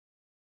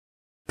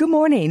Good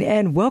morning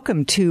and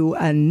welcome to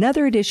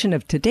another edition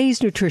of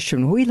Today's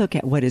Nutrition, where we look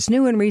at what is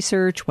new in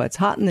research, what's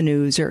hot in the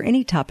news, or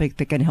any topic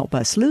that can help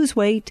us lose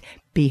weight,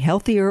 be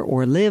healthier,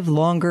 or live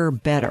longer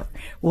better.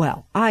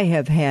 Well, I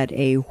have had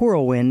a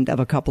whirlwind of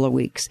a couple of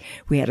weeks.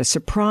 We had a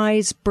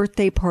surprise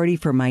birthday party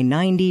for my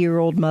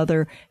 90-year-old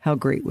mother. How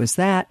great was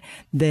that?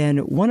 Then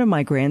one of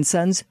my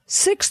grandson's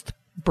sixth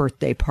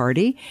birthday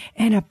party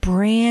and a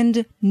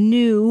brand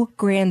new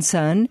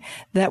grandson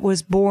that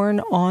was born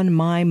on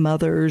my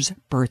mother's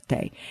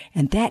birthday.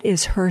 And that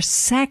is her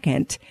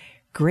second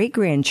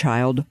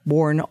great-grandchild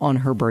born on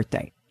her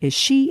birthday. Is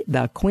she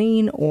the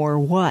queen or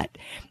what?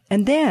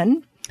 And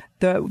then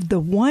the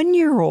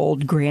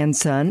 1-year-old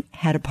grandson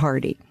had a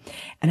party.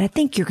 And I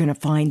think you're going to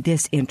find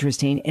this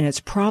interesting, and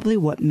it's probably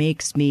what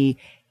makes me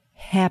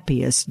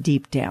happiest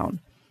deep down.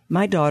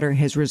 My daughter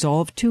has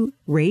resolved to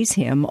raise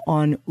him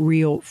on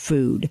real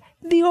food,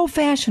 the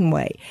old-fashioned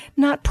way,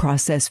 not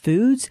processed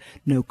foods,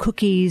 no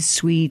cookies,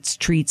 sweets,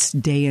 treats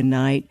day and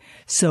night.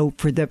 So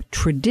for the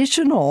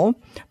traditional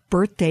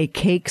birthday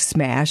cake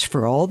smash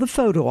for all the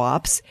photo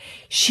ops,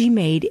 she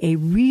made a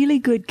really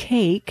good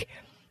cake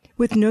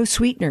with no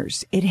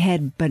sweeteners. It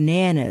had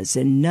bananas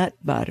and nut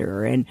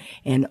butter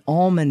and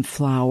almond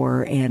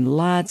flour and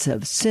lots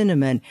of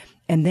cinnamon,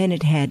 and then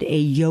it had a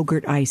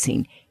yogurt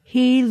icing.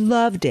 He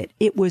loved it.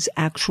 It was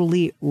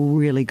actually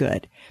really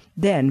good.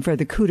 Then for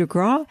the coup de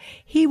grace,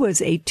 he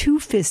was a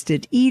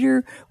two-fisted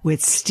eater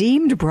with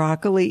steamed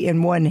broccoli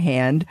in one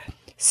hand,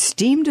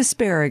 steamed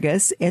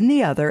asparagus in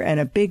the other, and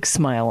a big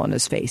smile on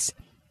his face.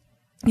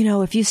 You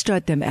know, if you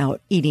start them out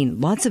eating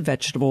lots of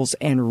vegetables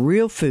and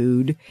real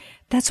food,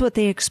 that's what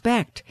they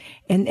expect.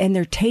 And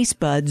their taste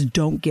buds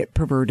don't get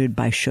perverted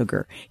by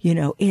sugar. You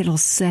know, it'll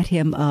set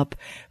him up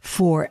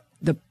for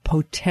the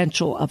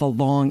potential of a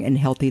long and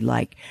healthy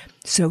life.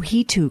 So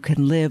he too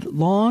can live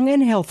long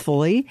and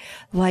healthfully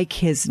like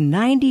his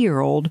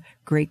 90-year-old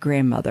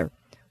great-grandmother.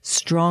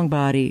 Strong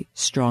body,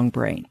 strong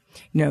brain.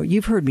 You know,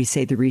 you've heard me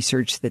say the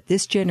research that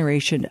this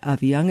generation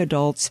of young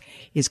adults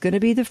is going to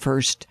be the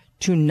first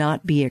to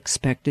not be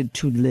expected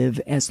to live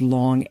as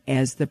long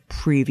as the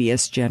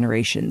previous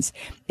generations.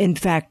 In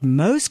fact,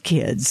 most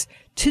kids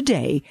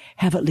today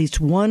have at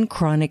least one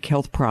chronic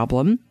health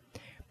problem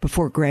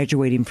before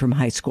graduating from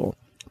high school.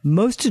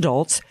 Most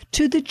adults,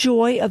 to the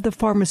joy of the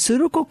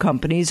pharmaceutical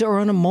companies, are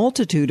on a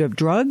multitude of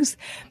drugs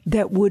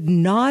that would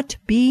not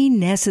be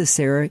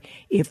necessary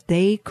if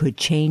they could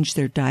change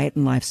their diet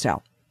and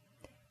lifestyle.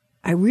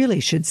 I really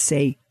should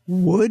say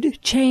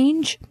would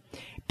change,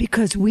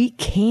 because we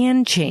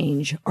can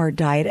change our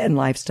diet and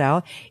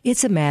lifestyle.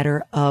 It's a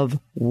matter of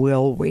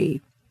will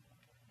we.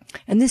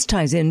 And this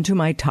ties into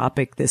my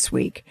topic this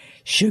week,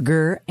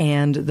 sugar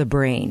and the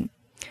brain.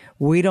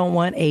 We don't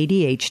want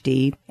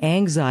ADHD,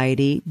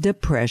 anxiety,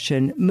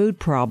 depression, mood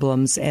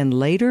problems, and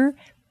later,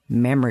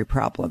 memory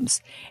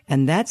problems.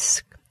 And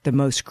that's the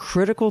most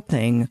critical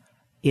thing,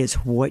 is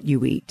what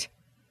you eat.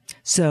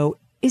 So,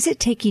 is it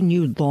taking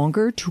you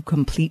longer to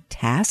complete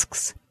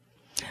tasks?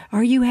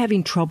 Are you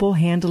having trouble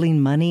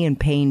handling money and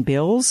paying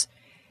bills?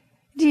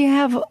 Do you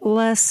have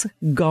less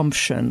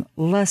gumption,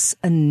 less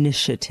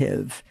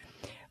initiative?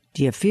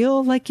 Do you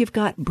feel like you've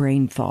got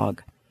brain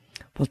fog?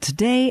 Well,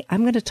 today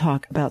I'm going to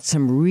talk about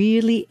some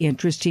really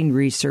interesting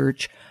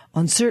research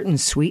on certain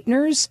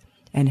sweeteners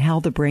and how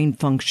the brain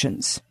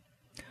functions.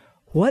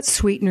 What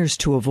sweeteners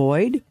to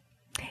avoid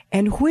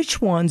and which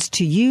ones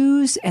to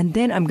use, and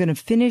then I'm going to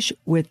finish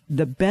with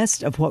the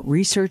best of what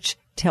research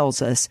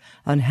tells us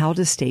on how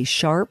to stay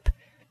sharp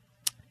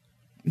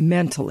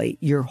mentally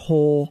your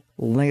whole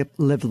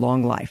live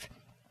long life.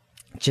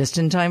 Just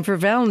in time for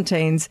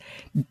Valentine's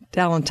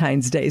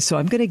Day. So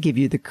I'm going to give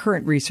you the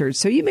current research.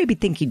 So you may be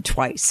thinking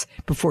twice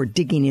before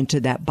digging into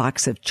that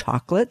box of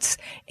chocolates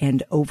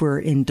and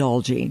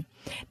overindulging.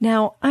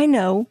 Now, I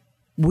know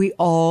we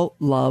all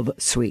love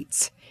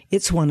sweets.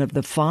 It's one of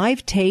the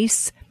 5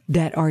 tastes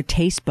that our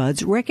taste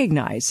buds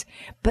recognize.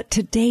 But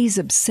today's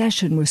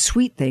obsession with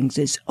sweet things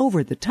is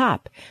over the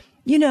top.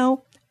 You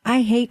know,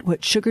 I hate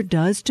what sugar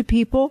does to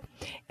people,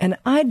 and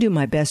I do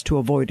my best to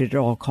avoid it at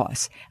all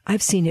costs.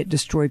 I've seen it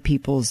destroy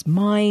people's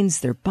minds,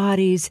 their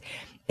bodies,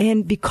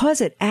 and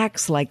because it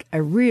acts like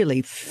a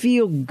really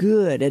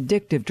feel-good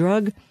addictive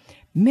drug,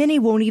 many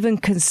won't even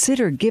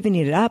consider giving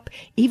it up,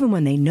 even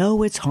when they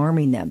know it's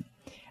harming them.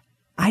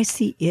 I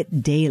see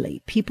it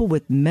daily. People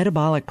with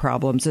metabolic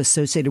problems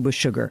associated with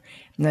sugar.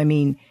 I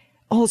mean,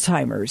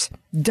 Alzheimer's,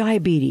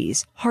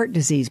 diabetes, heart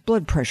disease,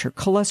 blood pressure,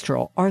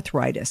 cholesterol,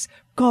 arthritis,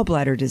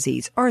 gallbladder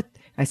disease,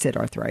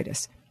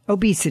 arthritis,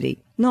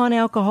 obesity,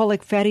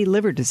 non-alcoholic fatty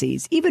liver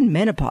disease, even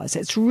menopause.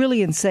 It's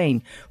really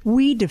insane.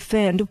 We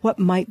defend what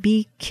might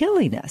be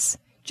killing us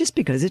just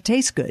because it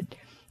tastes good.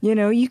 You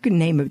know, you can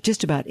name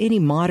just about any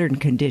modern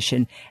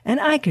condition, and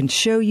I can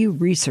show you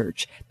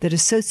research that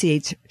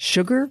associates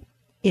sugar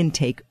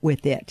intake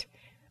with it.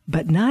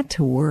 But not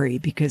to worry,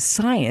 because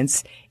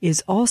science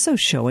is also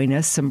showing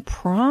us some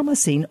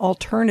promising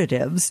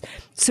alternatives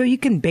so you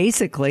can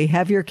basically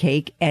have your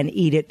cake and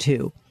eat it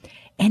too.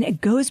 And it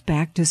goes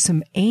back to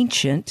some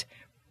ancient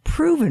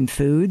proven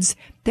foods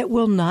that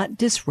will not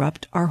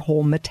disrupt our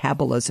whole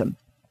metabolism.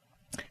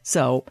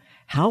 So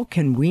how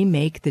can we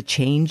make the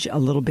change a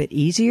little bit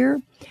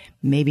easier?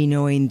 Maybe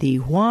knowing the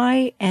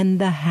why and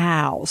the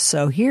how.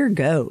 So here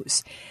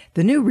goes.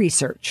 The new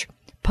research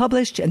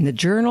published in the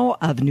Journal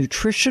of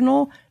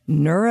Nutritional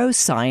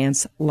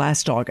Neuroscience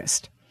last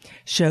August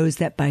shows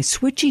that by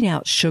switching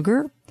out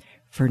sugar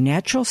for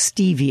natural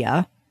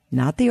stevia,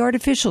 not the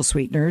artificial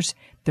sweeteners,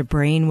 the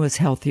brain was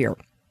healthier.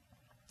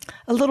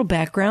 A little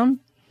background.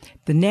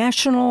 The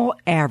national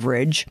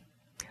average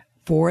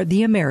for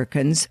the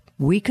Americans,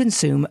 we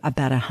consume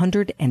about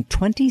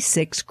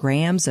 126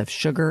 grams of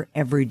sugar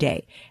every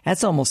day.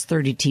 That's almost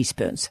 30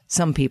 teaspoons.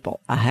 Some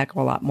people, a heck of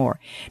a lot more.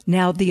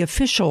 Now, the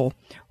official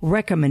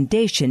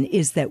recommendation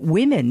is that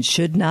women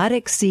should not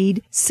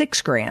exceed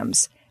 6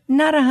 grams,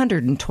 not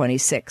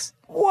 126.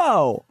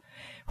 Whoa!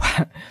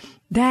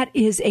 That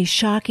is a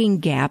shocking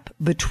gap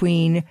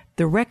between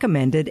the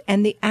recommended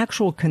and the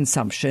actual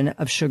consumption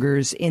of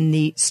sugars in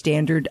the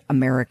standard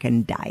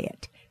American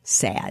diet.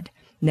 Sad.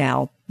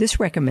 Now, this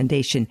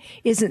recommendation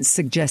isn't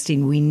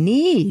suggesting we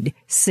need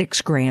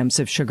 6 grams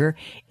of sugar.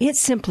 It's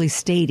simply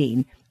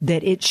stating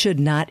that it should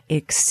not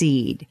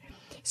exceed.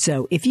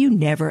 So if you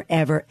never,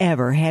 ever,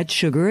 ever had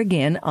sugar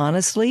again,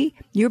 honestly,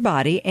 your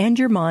body and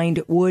your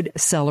mind would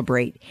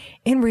celebrate.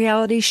 In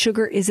reality,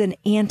 sugar is an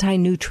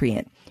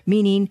anti-nutrient,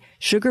 meaning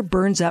sugar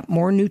burns up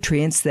more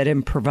nutrients than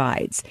it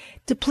provides,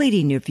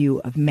 depleting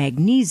you of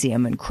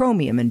magnesium and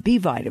chromium and B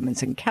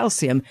vitamins and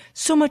calcium,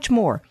 so much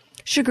more.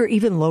 Sugar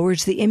even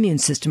lowers the immune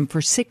system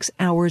for 6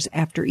 hours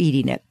after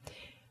eating it.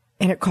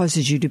 And it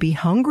causes you to be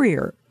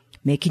hungrier,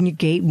 making you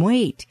gain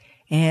weight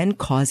and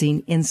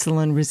causing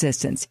insulin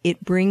resistance.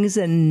 It brings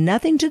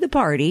nothing to the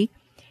party,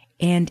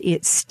 and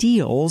it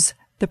steals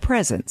the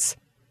presents.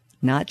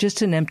 Not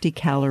just an empty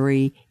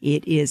calorie,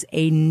 it is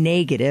a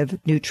negative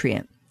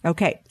nutrient.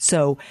 Okay,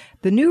 so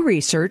the new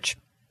research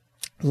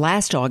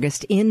last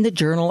August in the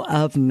Journal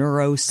of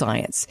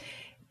Neuroscience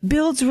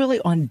builds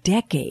really on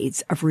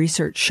decades of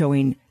research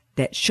showing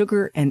that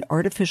sugar and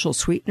artificial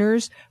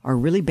sweeteners are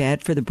really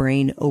bad for the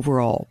brain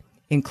overall,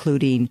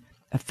 including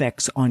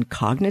effects on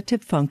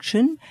cognitive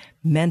function,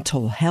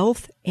 mental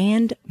health,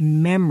 and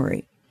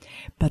memory.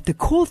 But the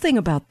cool thing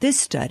about this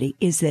study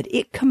is that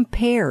it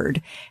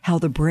compared how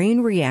the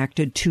brain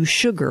reacted to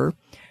sugar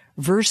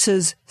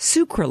versus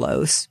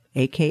sucralose,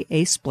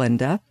 aka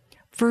Splenda,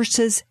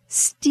 versus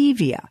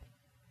stevia.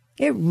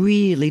 It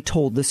really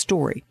told the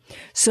story.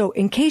 So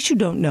in case you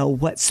don't know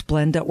what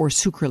Splenda or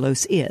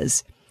sucralose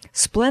is,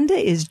 Splenda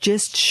is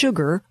just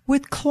sugar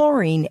with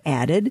chlorine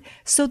added,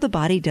 so the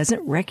body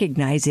doesn't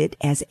recognize it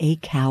as a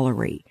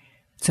calorie.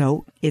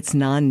 So it's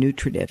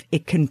non-nutritive.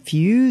 It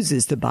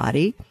confuses the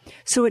body,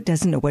 so it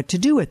doesn't know what to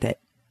do with it.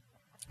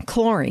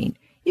 Chlorine,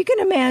 you can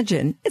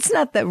imagine, it's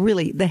not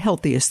really the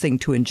healthiest thing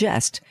to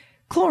ingest.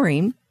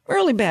 Chlorine,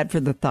 really bad for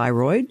the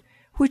thyroid,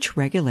 which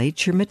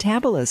regulates your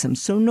metabolism,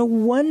 so no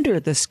wonder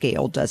the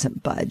scale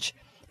doesn't budge.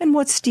 And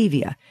what's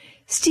stevia?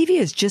 Stevia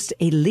is just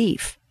a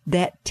leaf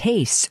that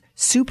tastes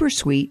super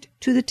sweet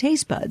to the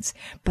taste buds,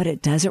 but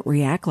it doesn't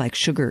react like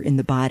sugar in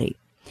the body.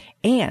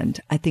 And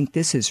I think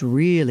this is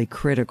really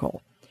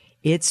critical.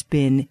 It's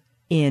been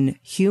in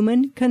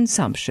human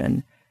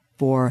consumption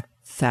for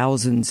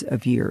thousands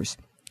of years.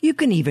 You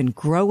can even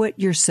grow it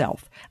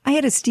yourself. I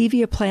had a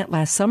stevia plant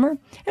last summer,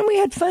 and we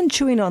had fun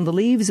chewing on the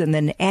leaves and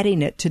then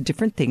adding it to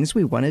different things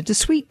we wanted to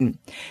sweeten.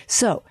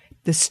 So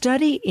the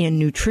study in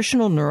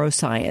nutritional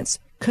neuroscience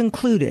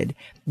concluded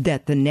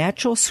that the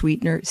natural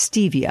sweetener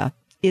stevia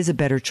is a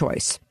better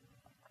choice.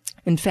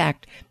 In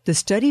fact, the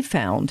study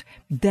found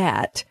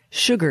that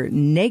sugar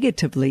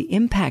negatively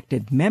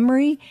impacted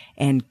memory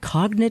and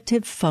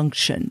cognitive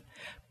function,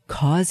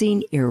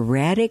 causing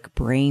erratic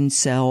brain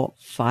cell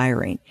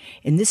firing.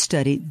 In this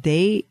study,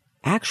 they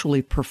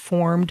actually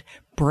performed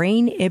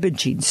brain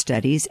imaging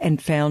studies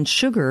and found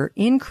sugar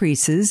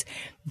increases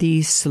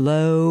the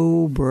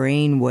slow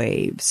brain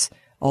waves,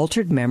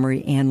 altered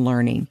memory and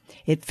learning.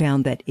 It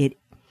found that it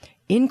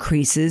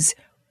increases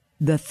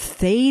the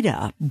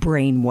theta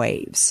brain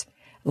waves,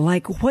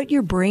 like what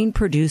your brain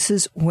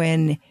produces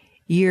when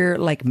you're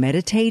like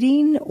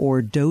meditating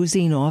or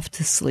dozing off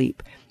to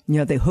sleep. You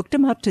know, they hooked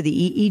them up to the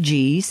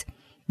EEGs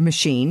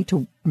machine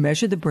to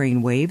measure the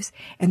brain waves,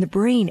 and the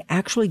brain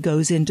actually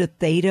goes into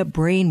theta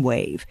brain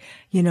wave.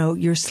 You know,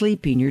 you're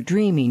sleeping, you're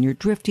dreaming, you're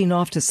drifting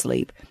off to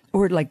sleep,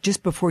 or like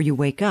just before you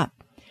wake up.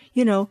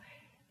 You know,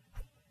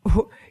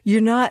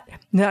 you're not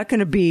going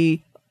to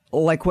be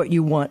like what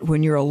you want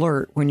when you're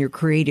alert, when you're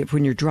creative,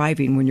 when you're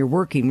driving, when you're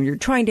working, when you're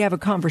trying to have a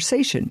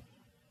conversation.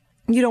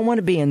 You don't want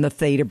to be in the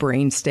theta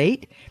brain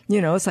state.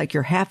 You know, it's like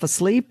you're half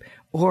asleep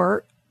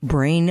or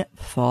brain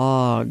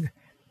fog.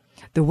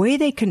 The way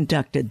they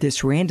conducted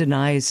this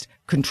randomized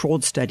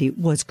controlled study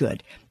was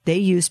good. They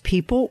used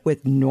people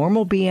with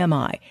normal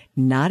BMI,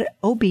 not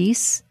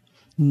obese,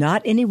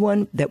 not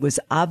anyone that was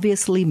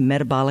obviously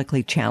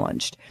metabolically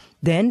challenged.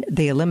 Then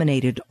they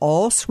eliminated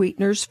all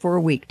sweeteners for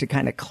a week to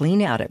kind of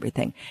clean out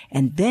everything.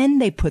 And then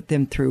they put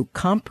them through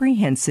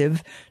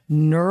comprehensive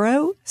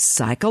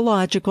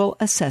neuropsychological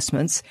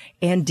assessments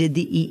and did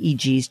the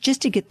EEGs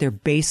just to get their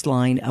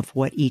baseline of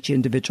what each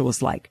individual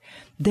was like.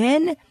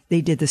 Then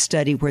they did the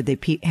study where they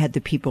had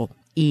the people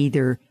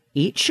either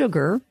eat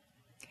sugar,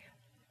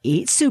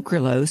 eat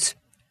sucralose,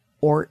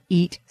 or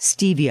eat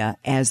stevia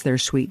as their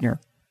sweetener.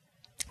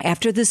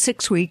 After the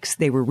 6 weeks,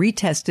 they were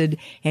retested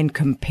and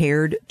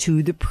compared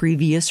to the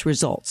previous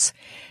results.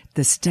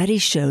 The study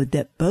showed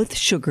that both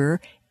sugar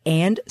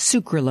and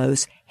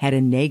sucralose had a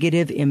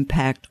negative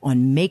impact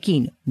on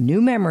making new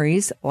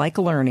memories like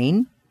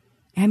learning.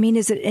 I mean,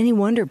 is it any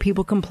wonder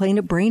people complain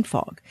of brain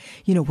fog?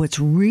 You know, what's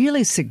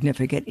really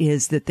significant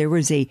is that there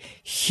was a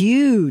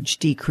huge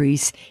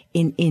decrease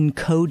in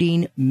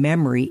encoding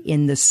memory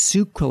in the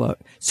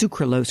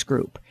sucralose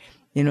group.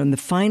 You know, in the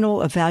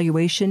final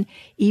evaluation,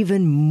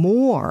 even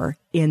more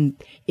in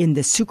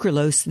the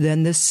sucralose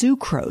than the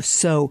sucrose.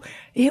 So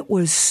it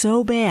was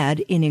so bad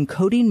in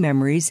encoding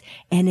memories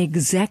and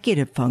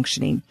executive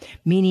functioning,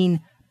 meaning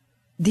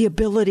the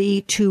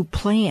ability to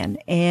plan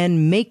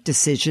and make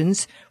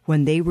decisions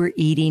when they were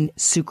eating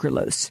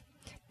sucralose.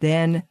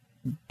 Then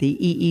the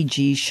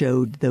EEG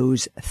showed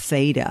those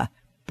theta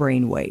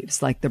brain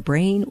waves, like the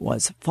brain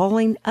was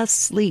falling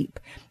asleep.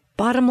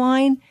 Bottom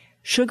line,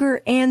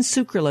 sugar and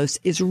sucralose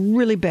is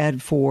really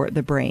bad for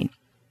the brain.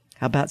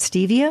 How about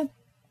stevia?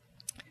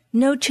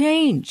 No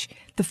change.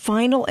 The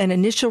final and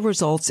initial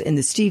results in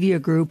the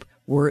stevia group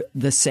were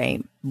the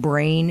same.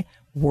 Brain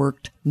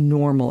worked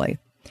normally.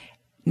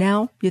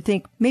 Now, you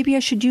think, maybe I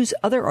should use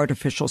other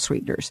artificial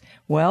sweeteners.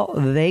 Well,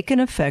 they can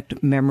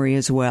affect memory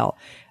as well.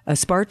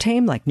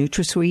 Aspartame, like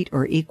NutraSweet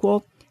or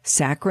Equal,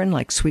 saccharin,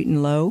 like Sweet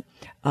and Low,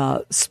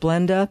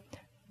 Splenda,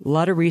 a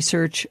lot of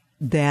research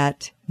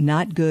that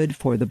not good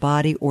for the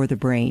body or the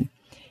brain.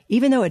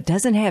 Even though it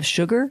doesn't have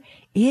sugar,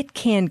 it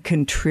can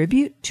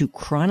contribute to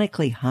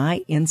chronically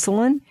high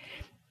insulin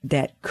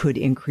that could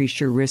increase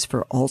your risk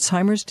for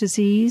Alzheimer's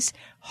disease,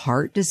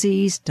 heart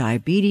disease,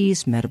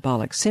 diabetes,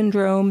 metabolic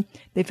syndrome.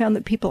 They found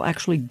that people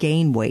actually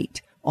gain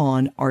weight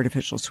on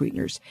artificial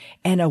sweeteners.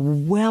 And a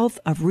wealth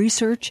of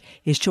research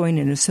is showing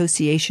an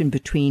association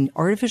between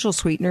artificial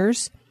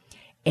sweeteners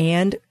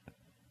and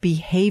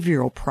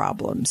behavioral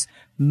problems,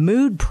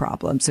 mood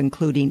problems,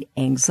 including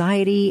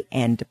anxiety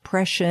and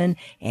depression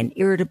and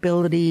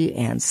irritability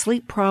and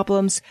sleep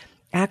problems.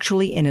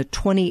 Actually, in a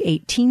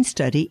 2018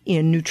 study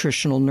in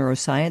Nutritional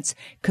Neuroscience,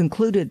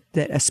 concluded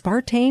that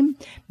aspartame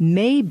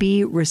may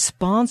be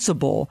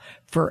responsible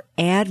for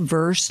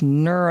adverse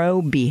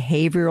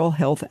neurobehavioral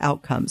health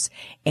outcomes.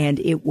 And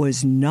it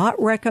was not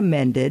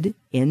recommended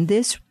in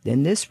this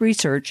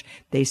research.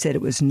 They said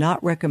it was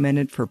not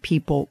recommended for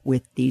people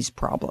with these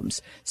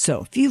problems.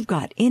 So if you've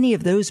got any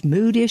of those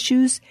mood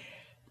issues,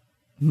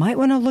 you might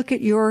want to look at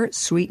your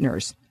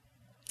sweeteners.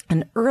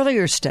 An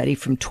earlier study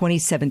from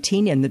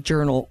 2017 in the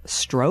journal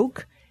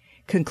Stroke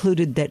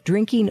concluded that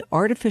drinking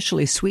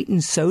artificially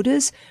sweetened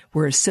sodas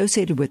were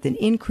associated with an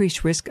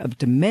increased risk of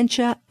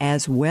dementia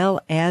as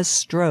well as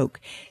stroke.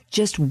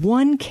 Just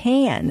one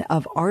can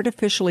of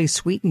artificially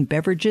sweetened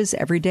beverages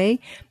every day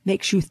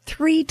makes you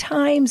 3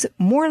 times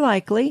more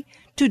likely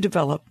to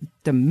develop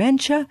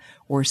dementia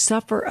or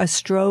suffer a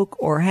stroke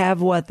or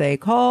have what they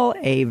call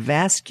a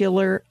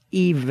vascular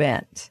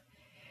event.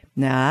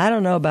 Now, I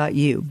don't know about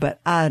you, but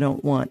I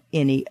don't want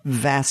any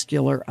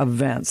vascular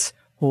events,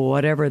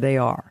 whatever they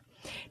are.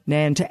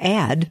 And to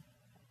add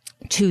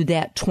to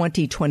that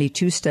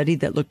 2022 study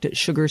that looked at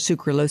sugar,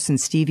 sucralose, and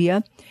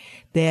stevia,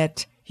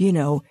 that, you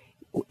know,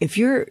 if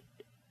you're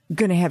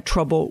going to have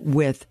trouble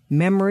with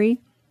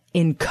memory,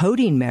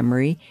 encoding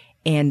memory,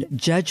 and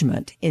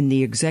judgment in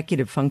the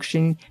executive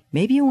functioning,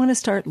 maybe you want to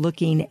start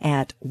looking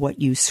at what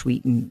you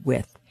sweeten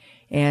with.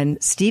 And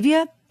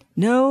stevia,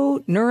 no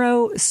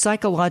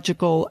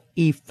neuropsychological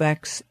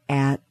effects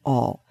at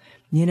all.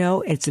 You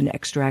know, it's an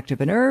extract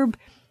of an herb,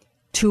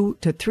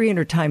 200 to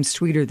 300 times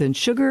sweeter than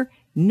sugar,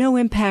 no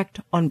impact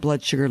on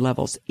blood sugar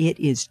levels. It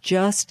is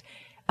just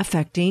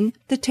affecting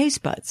the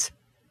taste buds.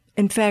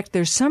 In fact,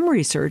 there's some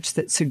research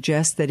that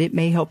suggests that it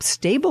may help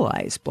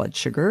stabilize blood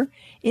sugar,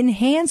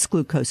 enhance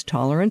glucose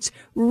tolerance,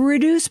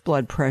 reduce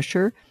blood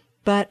pressure,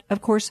 but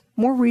of course,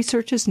 more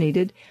research is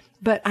needed.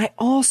 But I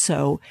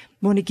also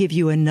want to give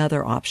you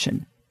another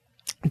option.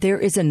 There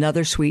is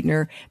another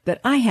sweetener that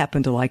I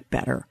happen to like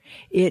better.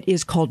 It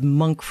is called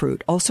monk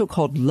fruit, also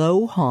called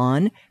lo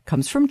han,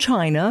 comes from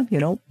China, you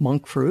know,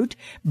 monk fruit,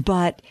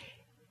 but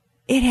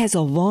it has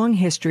a long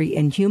history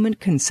in human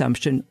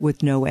consumption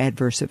with no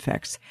adverse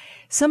effects.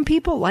 Some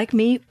people, like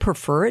me,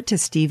 prefer it to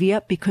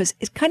stevia because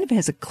it kind of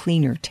has a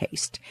cleaner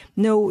taste.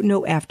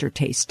 No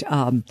aftertaste.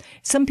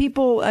 Some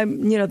people,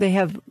 they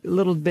have a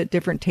little bit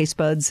different taste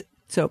buds.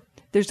 So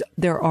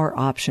there are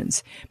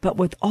options. But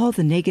with all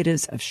the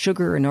negatives of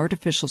sugar and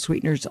artificial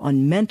sweeteners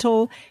on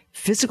mental,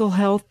 physical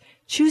health,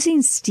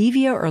 choosing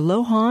stevia or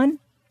lo han,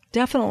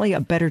 definitely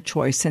a better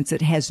choice since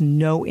it has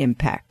no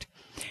impact.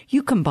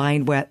 You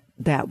combine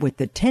that with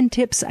the 10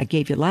 tips I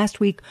gave you last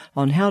week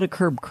on how to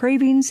curb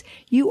cravings,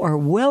 you are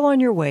well on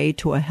your way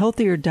to a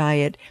healthier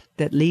diet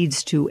that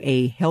leads to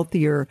a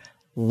healthier,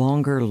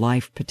 longer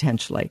life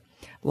potentially.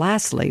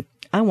 Lastly,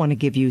 I want to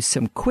give you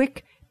some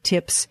quick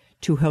tips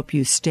to help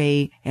you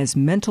stay as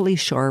mentally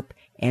sharp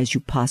as you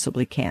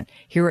possibly can.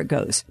 Here it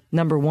goes.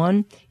 Number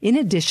 1, in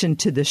addition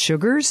to the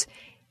sugars,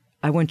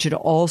 I want you to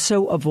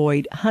also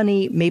avoid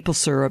honey, maple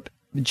syrup,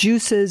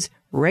 juices,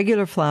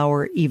 regular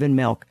flour, even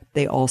milk.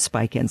 They all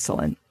spike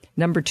insulin.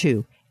 Number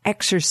 2,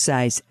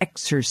 exercise,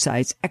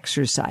 exercise,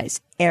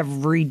 exercise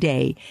every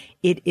day.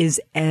 It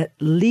is at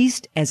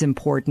least as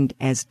important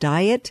as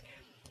diet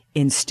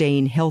in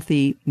staying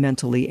healthy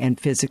mentally and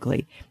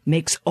physically.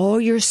 Makes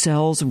all your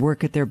cells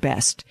work at their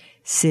best.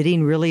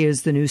 Sitting really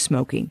is the new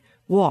smoking.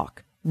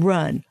 Walk,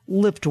 run,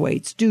 lift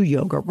weights, do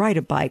yoga, ride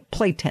a bike,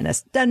 play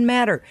tennis. Doesn't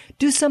matter.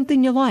 Do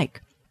something you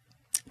like.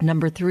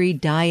 Number 3,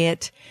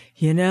 diet.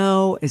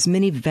 As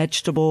many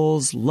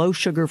vegetables, low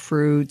sugar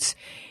fruits.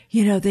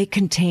 They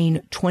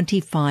contain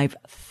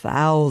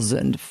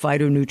 25,000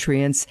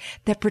 phytonutrients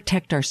that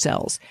protect our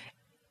cells.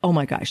 Oh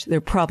my gosh,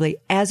 they're probably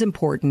as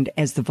important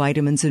as the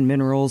vitamins and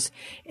minerals,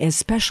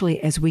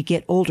 especially as we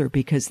get older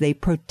because they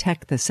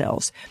protect the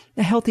cells.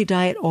 A healthy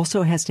diet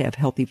also has to have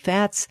healthy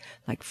fats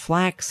like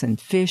flax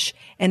and fish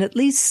and at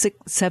least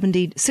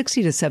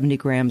 60 to 70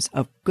 grams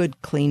of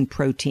good, clean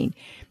protein.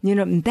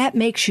 That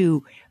makes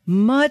you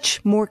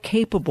much more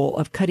capable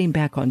of cutting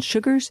back on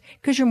sugars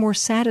because you're more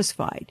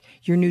satisfied.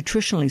 You're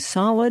nutritionally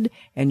solid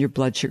and your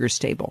blood sugar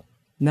stable.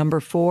 Number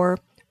 4,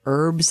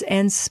 herbs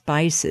and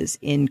spices.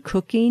 In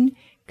cooking,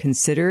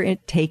 consider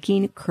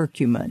taking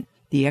curcumin,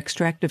 the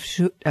extract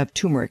of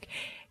turmeric.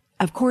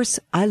 Of course,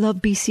 I love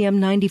BCM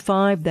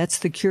 95. That's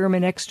the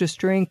Curamin Extra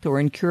Strength, or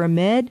in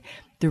Curamed.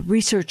 The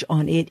research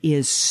on it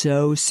is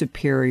so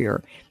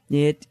superior.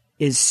 It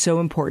is so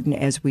important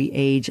as we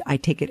age. I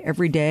take it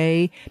every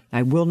day.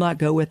 I will not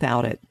go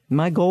without it.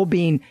 My goal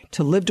being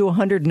to live to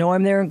 100, know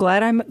I'm there and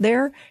glad I'm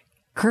there.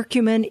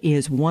 Curcumin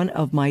is one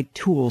of my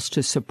tools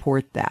to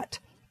support that.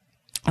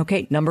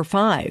 Okay, number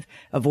 5,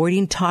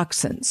 avoiding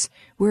toxins.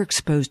 We're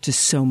exposed to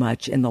so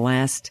much in the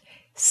last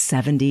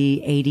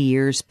 70, 80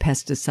 years.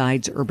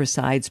 Pesticides,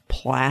 herbicides,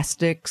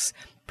 plastics,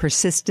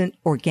 persistent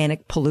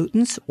organic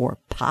pollutants, or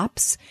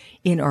POPs,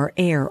 in our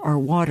air, our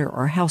water,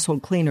 our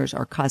household cleaners,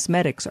 our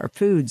cosmetics, our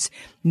foods.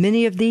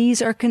 Many of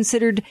these are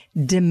considered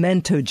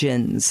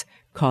dementogens,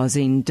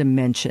 causing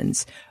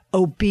dimensions,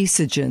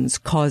 obesogens,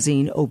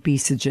 causing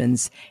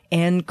obesogens,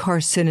 and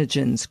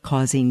carcinogens,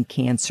 causing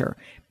cancer.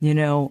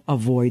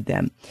 Avoid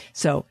them.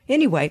 So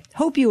anyway,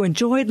 hope you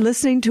enjoyed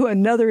listening to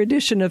another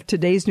edition of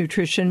Today's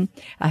Nutrition.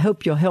 I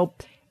hope you'll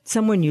help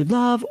someone you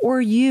love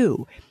or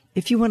you.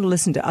 If you want to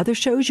listen to other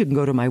shows, you can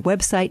go to my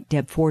website,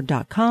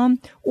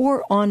 debford.com,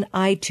 or on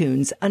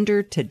iTunes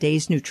under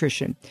Today's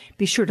Nutrition.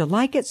 Be sure to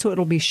like it so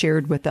it'll be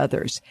shared with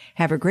others.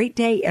 Have a great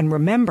day, and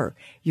remember,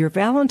 your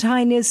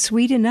Valentine is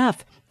sweet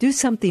enough. Do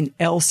something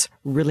else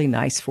really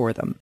nice for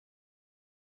them.